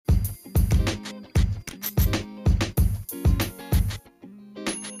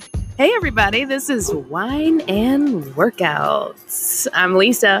Hey everybody, this is Wine and Workouts. I'm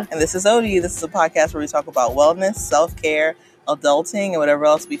Lisa. And this is Odie. This is a podcast where we talk about wellness, self-care, adulting, and whatever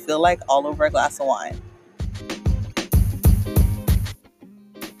else we feel like all over a glass of wine.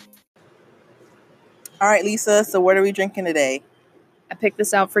 All right, Lisa, so what are we drinking today? I picked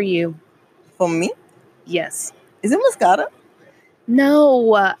this out for you. For me? Yes. Is it Moscato?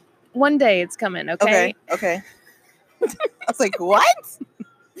 No. One day it's coming, okay? Okay. I was like, what?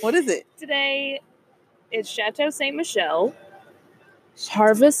 What is it? Today it's Chateau Ste. Michelle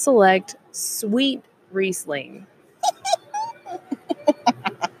Harvest Select Sweet Riesling.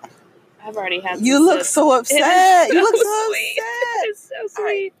 I've already had some You look sips. so upset. You look so sweet. upset. It's so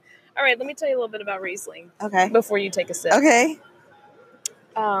sweet. All right, let me tell you a little bit about Riesling Okay. before you take a sip. Okay.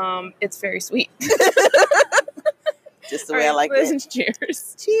 It's very sweet. Just the way I like it.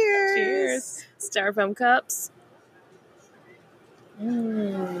 Cheers. Cheers. Styrofoam cups.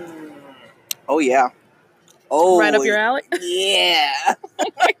 Oh, yeah. Oh, Right up your alley. Yeah. Oh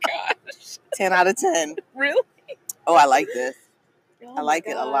my gosh. 10 out of 10. Really? Oh, I like this. Oh I like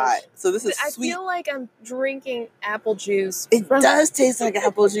it a lot. So this is I sweet. feel like I'm drinking apple juice. It does taste like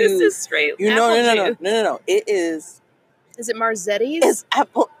apple juice. This is straight apple juice. No. It is. Is it Marzetti's? It's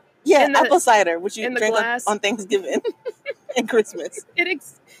apple. Yeah, apple cider, which you in the drink glass? on Thanksgiving and Christmas. It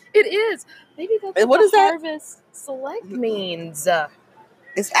is. Maybe that's What the is that? Harvest Select means.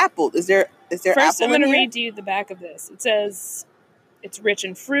 It's apple. Is there First, apple I'm going to in here? read you the back of this. It says, it's rich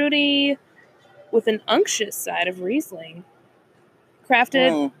and fruity with an unctuous side of Riesling.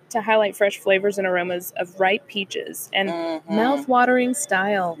 Crafted to highlight fresh flavors and aromas of ripe peaches and mouth-watering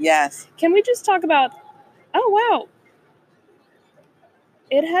style. Yes. Can we just talk about... Oh, wow.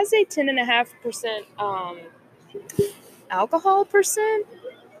 It has a 10.5% alcohol percent,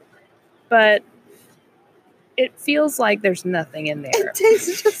 but it feels like there's nothing in there. It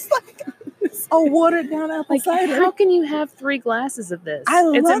tastes just like a watered-down apple cider. How can you have 3 glasses of this? I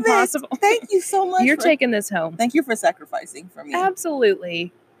love It's impossible. it. Thank you so much. You're taking this home. Thank you for sacrificing for me.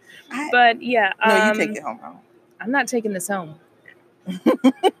 Absolutely. But yeah. No, you take it home. I'm not taking this home.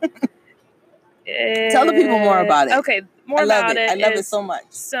 Tell the people more about it. Okay, more about it. I love it so much.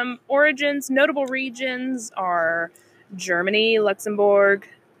 Some origins, notable regions are Germany, Luxembourg,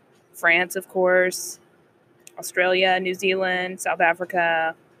 France, of course, Australia, New Zealand, South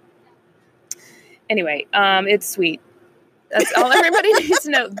Africa. Anyway, it's sweet. That's all everybody needs to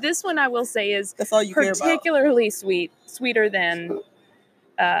know. This one, I will say, is that's all you care about. Particularly sweet, sweeter than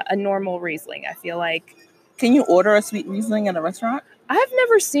a normal Riesling, I feel like. Can you order a sweet Riesling at a restaurant? I've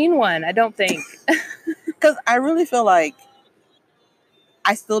never seen one, I don't think. Because I really feel like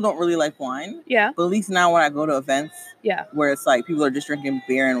I still don't really like wine. Yeah. But at least now when I go to events where it's like people are just drinking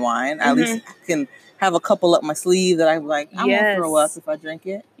beer and wine, at least I can have a couple up my sleeve that I'm like, I won't throw up if I drink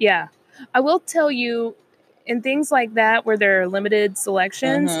it. Yeah. I will tell you, in things like that where there are limited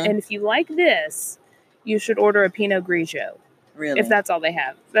selections, and if you like this, you should order a Pinot Grigio. Really? If that's all they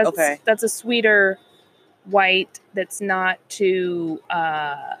have. That's a sweeter white that's not too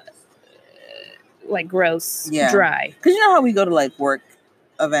like gross, dry. Because you know how we go to like work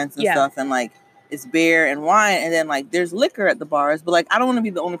events and stuff, and like it's beer and wine, and then like there's liquor at the bars, but like I don't want to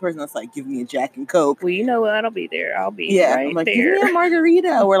be the only person that's like, give me a Jack and Coke. Well, you know what? I'll be there. I'll be right I'm like, there. Give me a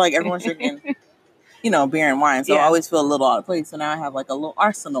margarita, where like everyone's drinking, beer and wine. So I always feel a little out of place. So now I have like a little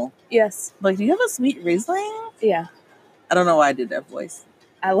arsenal. Yes. Like, do you have a sweet Riesling? Yeah. I don't know why I did that voice.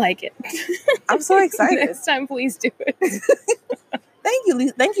 I like it. I'm so excited. Next time, please do it. Thank you,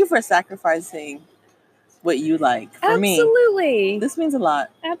 Lisa. Thank you for sacrificing what you like for me. Absolutely. This means a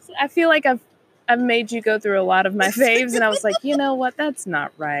lot. I feel like I've made you go through a lot of my faves, and I was like, you know what? That's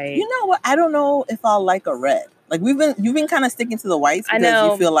not right. You know what? I don't know if I'll like a red. Like you've been kind of sticking to the whites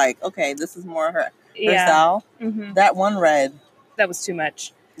because you feel like, okay, this is more her style. Mm-hmm. That one red. That was too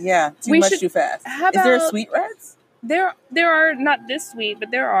much. Yeah, too fast. Is there sweet reds? There are, not this sweet,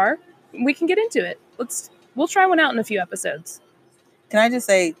 but there are. We can get into it. We'll try one out in a few episodes. Can I just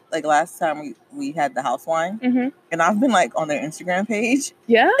say, like last time we had the house wine, and I've been like on their Instagram page,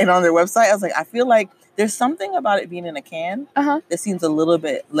 and on their website. I was like, I feel like there's something about it being in a can that seems a little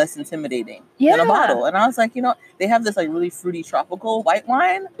bit less intimidating than a bottle. And I was like, they have this like really fruity tropical white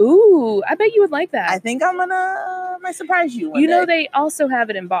wine. Ooh, I bet you would like that. I think I might surprise you one day. They also have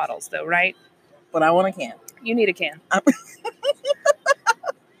it in bottles though, right? But I want a can. You need a can.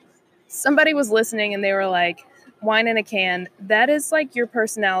 Somebody was listening and they were like, wine in a can, that is like your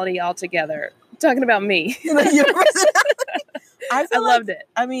personality altogether. Talking about me. I loved it.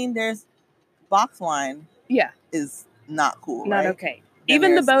 I mean, there's box wine. Yeah. Is not cool. Not okay.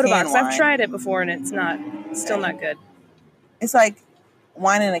 Even the Boda Box. I've tried it before and it's still not good. It's like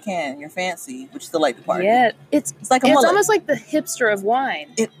wine in a can. You're fancy, but you still like to party. Yeah, it's like it's almost like the hipster of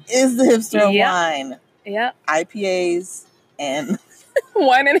wine. It is the hipster of wine. Yeah. IPAs and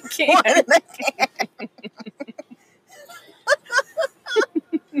wine in a can. Wine in a can.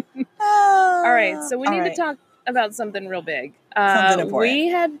 All right, so we need to talk about something real big. Something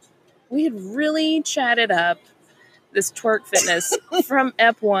important. We had really chatted up this twerk fitness from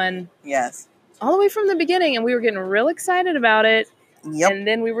EP1. Yes. All the way from the beginning, and we were getting real excited about it. Yep. And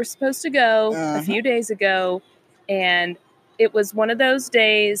then we were supposed to go a few days ago, and it was one of those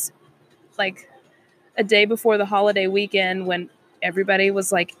days, like a day before the holiday weekend, when everybody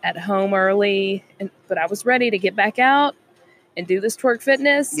was like at home early, but I was ready to get back out and do this twerk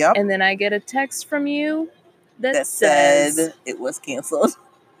fitness. Yep. And then I get a text from you that said it was canceled.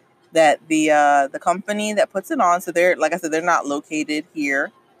 That the company that puts it on, so they're, like I said, they're not located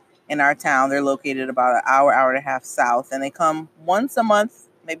here in our town. They're located about an hour and a half south, and they come once a month,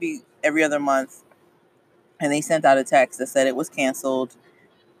 maybe every other month. And they sent out a text that said it was canceled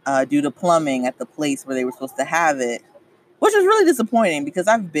due to plumbing at the place where they were supposed to have it, which is really disappointing because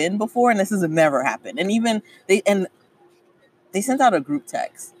I've been before and this has never happened. And even they sent out a group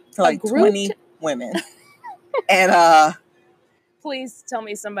text to like 20 women, and please tell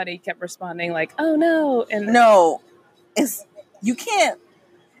me somebody kept responding like, "Oh no!" And no, you can't.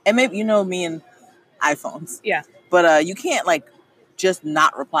 And maybe me and iPhones. Yeah. But you can't like just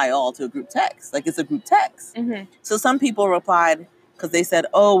not reply all to a group text. Like, it's a group text. Mm-hmm. So some people replied because they said,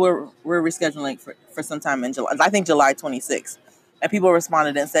 "Oh, we're rescheduling for sometime in July. I think July 26th." And people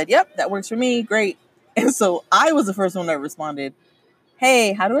responded and said, "Yep, that works for me. Great." And so I was the first one that responded,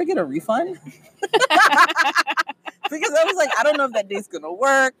 "Hey, how do I get a refund?" Because I was like, I don't know if that date's gonna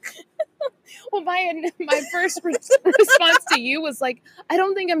work. Well, my first response to you was like, I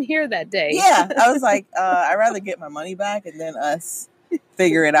don't think I'm here that day. Yeah, I was like, I'd rather get my money back and then us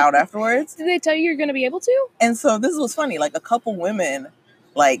figure it out afterwards. Did they tell you you're going to be able to? And so this was funny. Like, a couple women,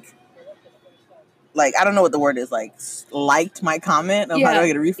 like I don't know what the word is, like, liked my comment of how do I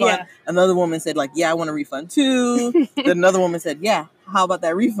get a refund. Yeah. Another woman said, like, yeah, I want a refund too. Then another woman said, yeah, how about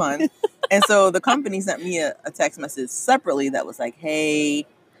that refund? And so the company sent me a text message separately that was like, hey,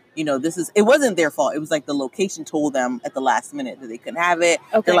 it wasn't their fault. It was like the location told them at the last minute that they couldn't have it.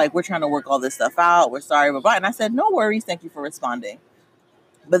 Okay. They're like, we're trying to work all this stuff out. We're sorry, blah, blah. And I said, no worries. Thank you for responding.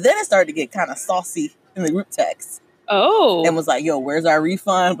 But then it started to get kind of saucy in the group text. Oh. And was like, yo, where's our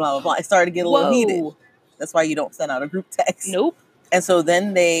refund? Blah, blah, blah. It started to get a little heated. That's why you don't send out a group text. Nope. And so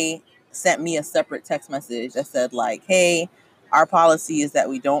then they sent me a separate text message that said like, hey, our policy is that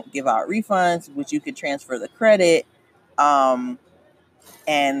we don't give out refunds, which you could transfer the credit.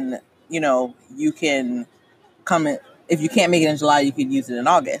 And, you can come in. If you can't make it in July, you can use it in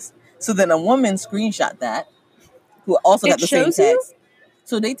August. So then a woman screenshot that, who also got the same text. You?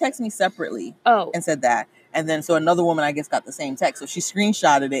 So they text me separately and said that. And then so another woman, I guess, got the same text. So she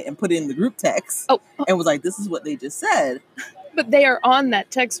screenshotted it and put it in the group text and was like, this is what they just said. But they are on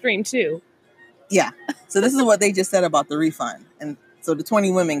that text stream too. Yeah. So this is what they just said about the refund. And so the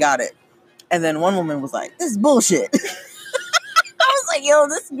 20 women got it. And then one woman was like, this is bullshit. I was like, yo,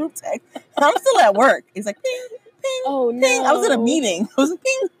 this group text. And I'm still at work. It's like, ping, ping, oh, ping. No. I was in a meeting. It was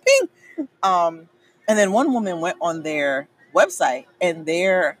ping, ping. And then one woman went on their website and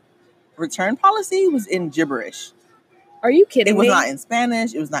their return policy was in gibberish. Are you kidding me? It was not in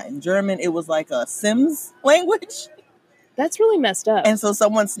Spanish. It was not in German. It was like a Sims language. That's really messed up. And so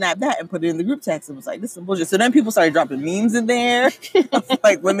someone snapped that and put it in the group text and was like, this is bullshit. So then people started dropping memes in there,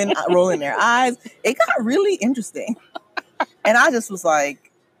 like women rolling their eyes. It got really interesting. And I just was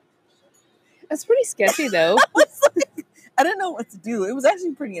like... That's pretty sketchy, though. I didn't know what to do. It was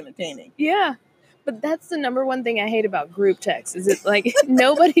actually pretty entertaining. Yeah. But that's the number one thing I hate about group text, is it like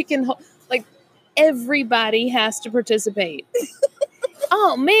nobody can... Like, everybody has to participate.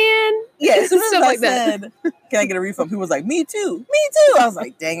 Oh, man. Yeah, as soon as I said, can I get a refund? People was like, me too. Me too. I was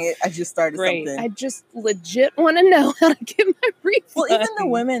like, dang it. I just started something. I just legit want to know how to get my refund. Well, even the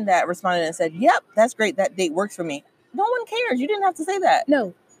women that responded and said, yep, that's great. That date works for me. No one cares. You didn't have to say that.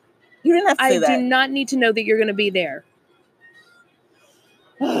 No. You didn't have to say that. I do not need to know that you're going to be there.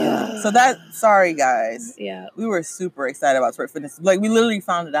 Yeah. So sorry, guys. Yeah. We were super excited about Twerk Fitness. Like, we literally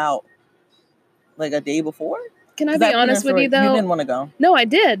found it out like a day before. Can I be honest with you, though? You didn't want to go. No, I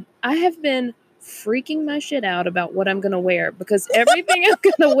did. I have been freaking my shit out about what I'm going to wear, because everything I'm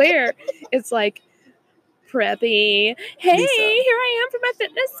going to wear, it's like preppy. Hey, Lisa, here I am for my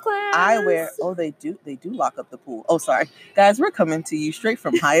fitness class. They do lock up the pool. Oh, sorry. Guys, we're coming to you straight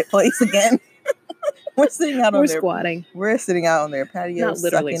from Hyatt Place again. We're sitting out on squatting. We're sitting out on their patio, not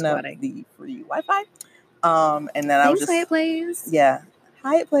literally sucking squatting. up the free Wi-Fi. And then I was just Hyatt Place. Yeah.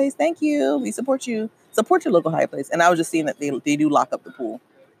 Hyatt Place, thank you. We support you. Support your local Hyatt Place. And I was just seeing that they do lock up the pool.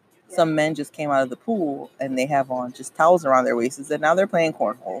 Yeah. Some men just came out of the pool and they have on just towels around their waists and now they're playing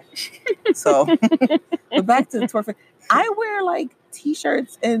cornhole. So, but back to the tour. I wear like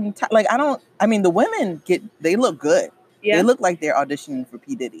t-shirts and the women they look good. Yeah. They look like they're auditioning for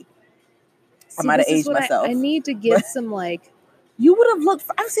P. Diddy. I might have aged myself. I need to get some like. You would have looked.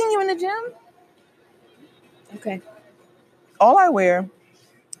 I've seen you in the gym. Okay. All I wear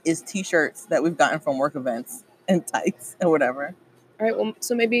is t-shirts that we've gotten from work events and tights and whatever. All right. Well,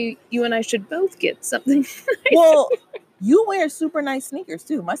 so maybe you and I should both get something. Well, you wear super nice sneakers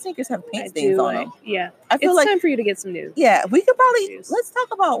too. My sneakers have paint stains on them. Yeah. I feel it's time for you to get some new. Yeah, we could probably let's talk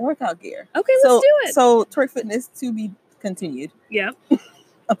about workout gear. Okay, let's do it. So Twerk Fitness to be continued. Yeah.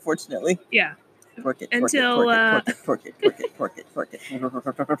 Unfortunately. Yeah. Twerk it. Until twerk it.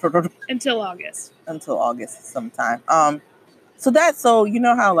 Until August. Until August sometime. So you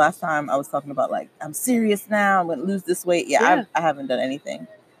know how last time I was talking about like I'm serious now, I'm gonna lose this weight. Yeah. I haven't done anything.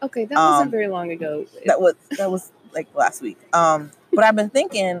 Okay, that wasn't very long ago. That was like last week. But I've been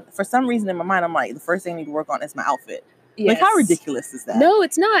thinking for some reason in my mind, I'm like the first thing I need to work on is my outfit. Yes. Like how ridiculous is that? No,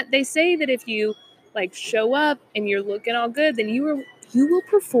 it's not. They say that if you like show up and you're looking all good, then you will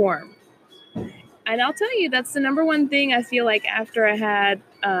perform. And I'll tell you, that's the number one thing I feel like after I had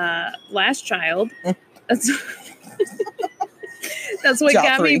last child. That's what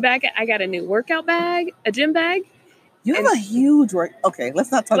got me back. I got a new workout bag, a gym bag. You have a huge work. Okay,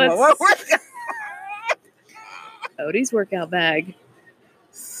 let's not talk about what workout. Odie's workout bag.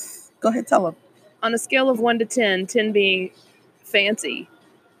 Go ahead, tell him. On a scale of 1 to 10, 10 being fancy,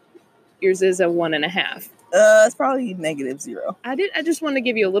 yours is a 1.5. It's probably -0. I just want to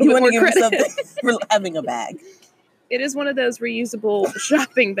give you a little bit more credit. Something for having a bag. It is one of those reusable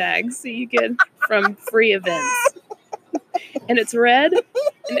shopping bags that you get from free events. And it's red.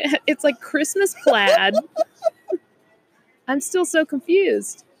 And it's like Christmas plaid. I'm still so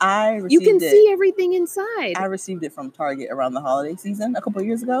confused. You can see everything inside. I received it from Target around the holiday season a couple of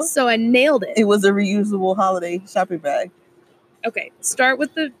years ago. So I nailed it. It was a reusable holiday shopping bag. Okay, start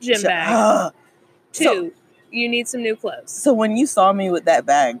with the gym bag. 2, you need some new clothes. So when you saw me with that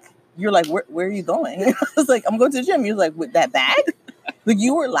bag, you're like, where are you going? I was like, I'm going to the gym. You was like, with that bag? Like,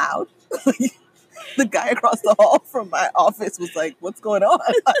 you were loud. The guy across the hall from my office was like, what's going on?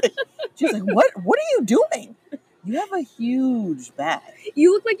 She was like, what are you doing? You have a huge bag.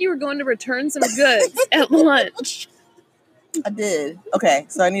 You look like you were going to return some goods at lunch. I did. Okay,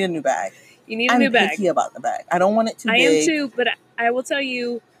 so I need a new bag. You need a new bag. I'm picky about the bag. I don't want it too big. I am too, but I will tell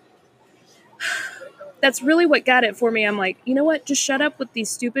you, that's really what got it for me. I'm like, you know what? Just shut up with these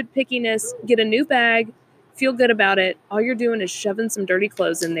stupid pickiness. Get a new bag. Feel good about it. All you're doing is shoving some dirty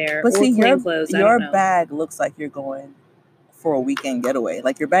clothes in there. But see, your bag looks like you're going for a weekend getaway.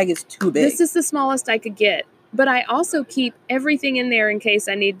 Like your bag is too big. This is the smallest I could get. But I also keep everything in there in case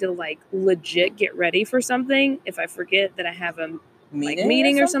I need to like legit get ready for something. If I forget that I have a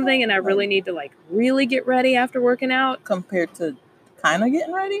meeting or something and I really need to like really get ready after working out. Compared to kind of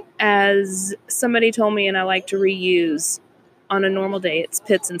getting ready? As somebody told me, and I like to reuse on a normal day, it's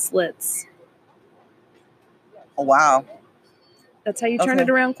pits and slits. Oh, wow. That's how you turn it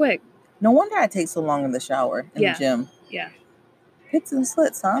around quick. No wonder I take so long in the shower in the gym. Yeah. Pits and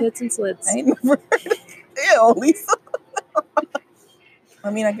slits, huh? Pits and slits. I ain't never heard of it. Ew, Lisa. I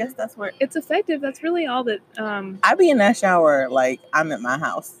mean, I guess that's where it's effective. That's really all that. I be in that shower like I'm at my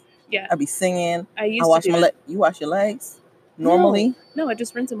house. Yeah. I be singing. I wash my You wash your legs normally? No, I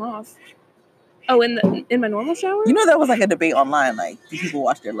just rinse them off. Oh, in my normal shower? You know, there was like a debate online. Like, do people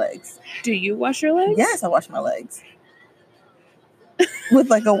wash their legs? Do you wash your legs? Yes, I wash my legs with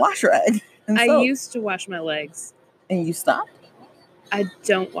like a wash rag. I used to wash my legs. And you stopped? I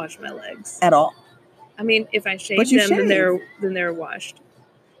don't wash my legs at all. I mean, if I shave them, then they're washed.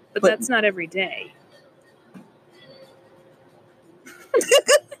 But that's not every day.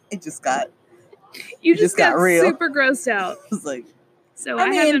 It just got. You just got real. Super grossed out. I was like, so I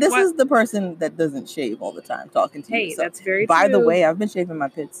mean, this is the person that doesn't shave all the time talking to you. Hey, that's very true. By the way, I've been shaving my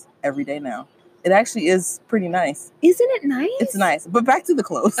pits every day now. It actually is pretty nice. Isn't it nice? It's nice. But back to the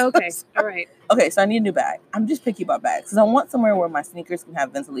clothes. Okay. All right. Okay, so I need a new bag. I'm just picky about bags because I want somewhere where my sneakers can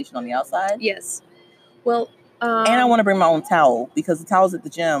have ventilation on the outside. Yes. Well, and I want to bring my own towel because the towels at the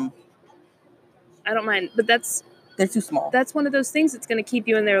gym. I don't mind, but they're too small. That's one of those things that's going to keep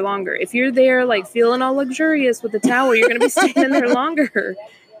you in there longer. If you're there like feeling all luxurious with the towel, you're going to be staying in there longer.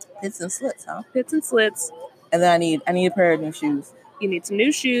 Pits and slits, huh? Pits and slits. And then I need a pair of new shoes. You need some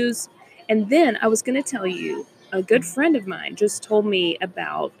new shoes. And then I was going to tell you, a good friend of mine just told me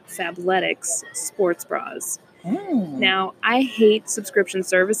about Fabletics sports bras. Now, I hate subscription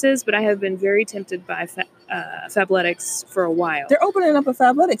services, but I have been very tempted by Fabletics for a while. They're opening up a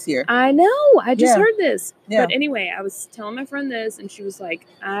Fabletics here. I know. I just heard this. Yeah. But anyway, I was telling my friend this, and she was like,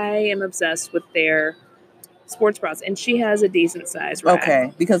 I am obsessed with their sports bras. And she has a decent size rack.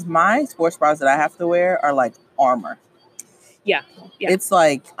 Okay, because my sports bras that I have to wear are like armor. Yeah. It's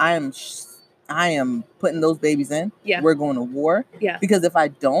like I am putting those babies in. Yeah. We're going to war. Yeah. Because if I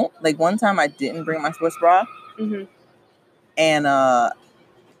don't, like one time I didn't bring my sports bra. Mm-hmm. And I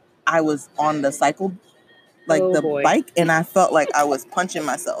was on the cycle, like bike, and I felt like I was punching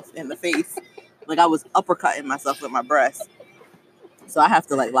myself in the face. Like I was uppercutting myself with my breast. So I have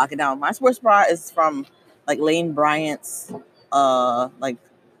to like lock it down. My sports bra is from like Lane Bryant's like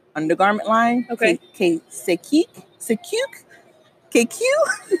undergarment line. Okay. KQ.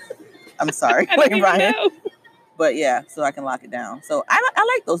 I'm sorry, Lane Bryant. But yeah, so I can lock it down. So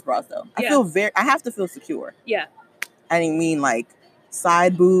I like those bras though. I have to feel secure. Yeah. I didn't mean like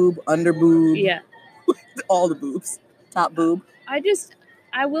side boob, under boob. Yeah. All the boobs. Top boob.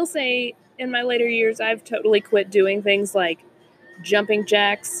 I will say in my later years, I've totally quit doing things like jumping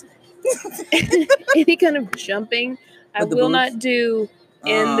jacks. Any kind of jumping. I will not do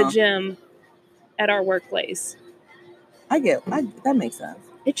in the gym at our workplace. That makes sense.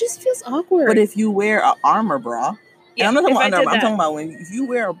 It just feels awkward. But if you wear an armor bra, and I'm not talking about under, I'm talking about if you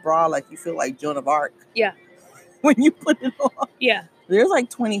wear a bra like you feel like Joan of Arc. Yeah. When you put it on. Yeah. There's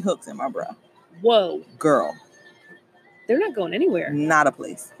like 20 hooks in my bra. Whoa. Girl. They're not going anywhere. Not a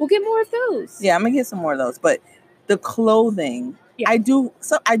place. We'll get more of those. Yeah, I'm gonna get some more of those. But the clothing, I do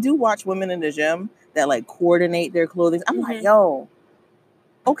watch women in the gym that like coordinate their clothing. I'm like, yo,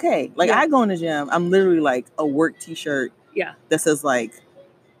 okay. Like I go in the gym, I'm literally like a work t-shirt. Yeah. That says like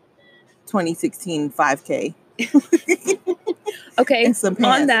 2016 5K. Okay. And some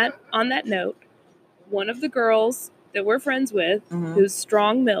pants. On that note, one of the girls that we're friends with, who's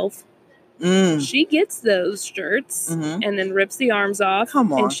strong MILF, she gets those shirts and then rips the arms off.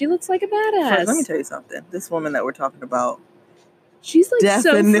 Come on. And she looks like a badass. First, let me tell you something. This woman that we're talking about, she's like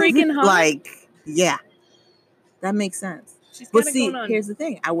so freaking hot. Like, yeah. That makes sense. But see, here's the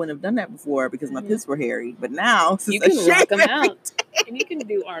thing. I wouldn't have done that before because my pits were hairy. But now, you can rock them out. And you can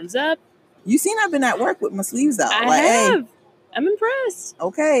do arms up. You seen I've been at work with my sleeves out. I have. Hey, I'm impressed.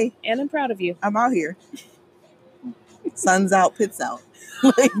 Okay. And I'm proud of you. I'm out here. Sun's out, pits out.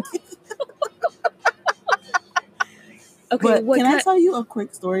 Like, okay, but can I tell you a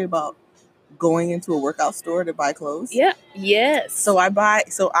quick story about going into a workout store to buy clothes? Yeah. Yes. So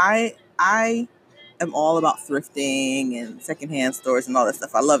I am all about thrifting and secondhand stores and all that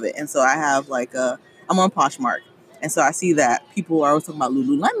stuff. I love it. And so I have like I'm on Poshmark. And so I see that people are always talking about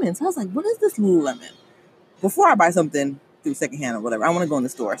Lululemon. So I was like, what is this Lululemon? Before I buy something through secondhand or whatever, I want to go in the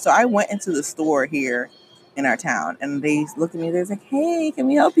store. So I went into the store here in our town and they look at me. They're like, hey, can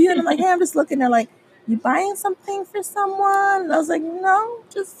we help you? And I'm like, hey, I'm just looking. They're like, you buying something for someone? And I was like, no,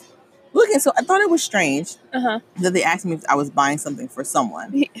 just looking. So I thought it was strange that they asked me if I was buying something for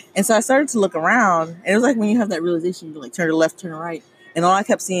someone. And so I started to look around. And it was like when you have that realization, you like turn to the left, turn to the right. And all I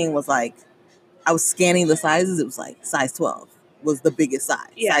kept seeing was like, I was scanning the sizes. It was like size 12 was the biggest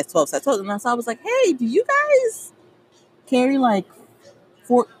size. Yeah. Size 12, size 12. And so I was like, hey, do you guys carry like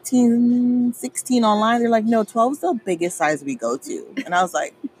 14, 16 online? They're like, no, 12 is the biggest size we go to. And I was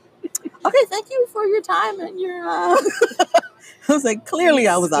like, okay, thank you for your time and your I was like, clearly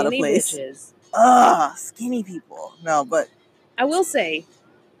I was out of place. Skinny people. No, but I will say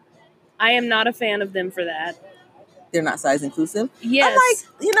I am not a fan of them for that. They're not size inclusive? Yes. I'm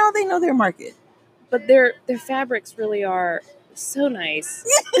like, they know their market. But their fabrics really are so nice.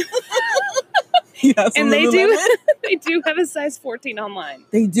 Yes, and they do have a size 14 online.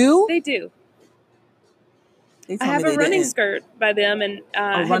 They do? They do. I have a running skirt by them, and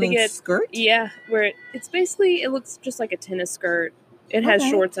a running skirt? Yeah, where it's basically, it looks just like a tennis skirt. It has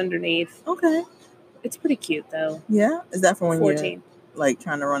shorts underneath. Okay. It's pretty cute though. Yeah? Is that for when 14. You're like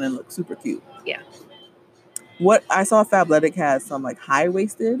trying to run and look super cute? Yeah. What I saw Fabletics has some like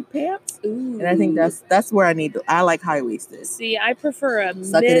high-waisted pants. Ooh. And I think that's where I like high-waisted. See, I prefer a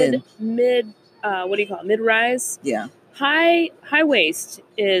mid mid-rise. Yeah. High waist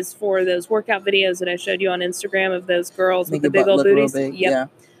is for those workout videos that I showed you on Instagram of those girls with the big old booties. Big, yep.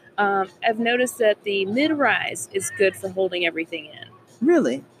 Yeah. I've noticed that the mid-rise is good for holding everything in.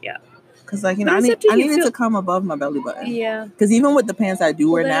 Really? Yeah. Because I need it to come above my belly button. Yeah. Because even with the pants I do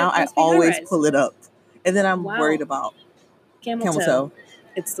wear now, I always pull it up. And then I'm worried about camel toe.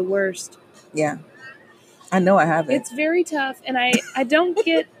 It's the worst. Yeah. I know I have it. It's very tough. And I don't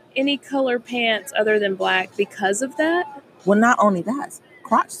get any color pants other than black because of that. Well, not only that,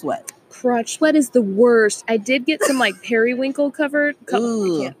 crotch sweat. crotch sweat is the worst. I did get some like periwinkle colored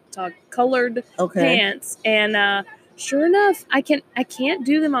pants, and sure enough, I can't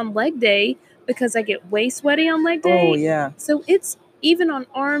do them on leg day because I get way sweaty on leg day. Oh yeah. So it's even on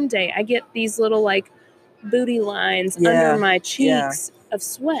arm day, I get these little like booty lines under my cheeks of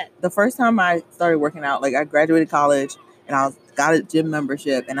sweat. The first time I started working out, like I graduated college and I got a gym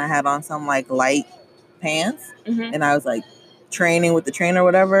membership and I had on some like light pants and I was like training with the trainer or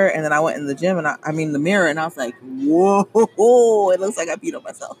whatever, and then I went in the gym and I mean the mirror, and I was like, whoa, it looks like I beat up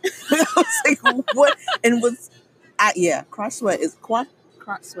myself. I was like, what? And crotch sweat is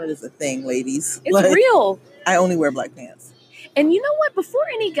a thing, ladies. It's like, real. I only wear black pants. And you know what? Before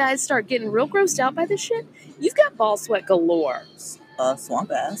any guys start getting real grossed out by this shit, you've got ball sweat galore. Swamp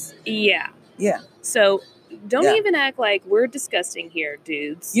ass. Yeah. Yeah. So don't even act like we're disgusting here,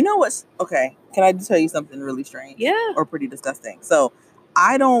 dudes. You know what's okay? Can I just tell you something really strange? Yeah. Or pretty disgusting. So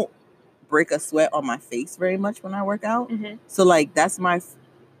I don't break a sweat on my face very much when I work out. So like that's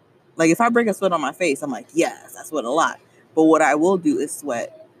if I break a sweat on my face, I'm like, yes, I sweat a lot. But what I will do is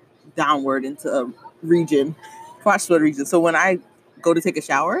sweat downward into a region, crotch sweat region. So when I go to take a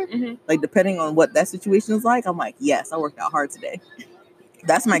shower, like depending on what that situation is like, I'm like, yes, I worked out hard today.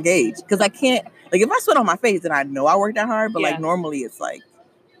 That's my gauge. Because I can't, like if I sweat on my face, then I know I worked out hard. But like normally it's like,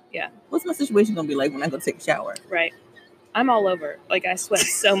 what's my situation going to be like when I go take a shower? Right. I'm all over. Like I sweat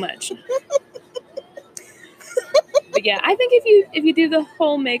so much. But yeah, I think if you do the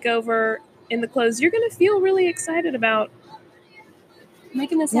whole makeover in the clothes, you're going to feel really excited about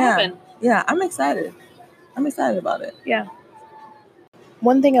making this happen. Yeah, I'm excited. I'm excited about it. Yeah.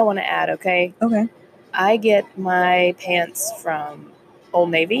 One thing I want to add, okay? Okay. I get my pants from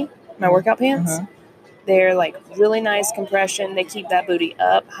Old Navy, my workout pants. They're like really nice compression. They keep that booty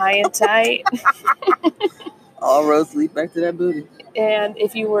up high and tight. All roads lead back to that booty. And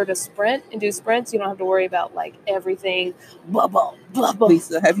if you were to sprint and do sprints, you don't have to worry about like everything. Blah, blah, blah, blah.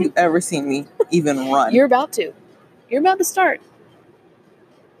 Lisa, have you ever seen me even run? You're about to. You're about to start.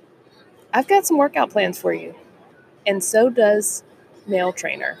 I've got some workout plans for you. And so does Male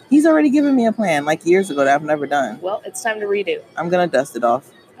Trainer. He's already given me a plan like years ago that I've never done. Well, it's time to redo. I'm going to dust it off.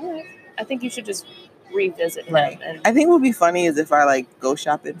 All right. I think you should just revisit him. Right. And I think what would be funny is if I like go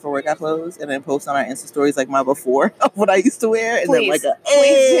shopping for workout clothes and then post on our Insta stories like my before of what I used to wear. And then like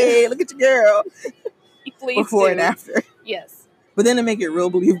hey, look at your girl. Please before and after. Yes. But then to make it real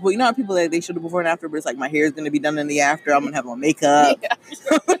believable, you know how people like they show the before and after, but it's like my hair is going to be done in the after. I'm going to have my makeup.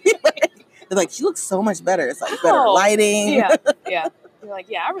 They're like, she looks so much better. It's like better lighting. Yeah. Yeah. You're like,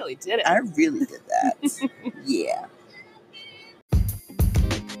 yeah, I really did it. I really did that. Yeah.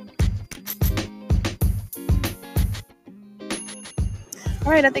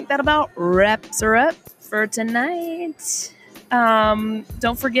 All right, I think that about wraps her up for tonight.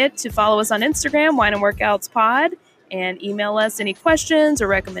 Don't forget to follow us on Instagram, Wine and Workouts Pod, and email us any questions or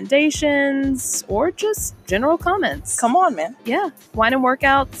recommendations or just general comments. Come on, man. Yeah,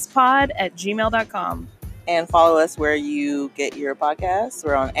 wineandworkoutspod@gmail.com. And follow us where you get your podcasts.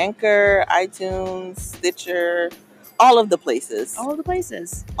 We're on Anchor, iTunes, Stitcher, all of the places. All of the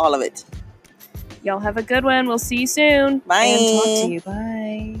places. All of it. Y'all have a good one. We'll see you soon. Bye. And talk to you.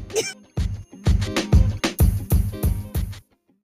 Bye.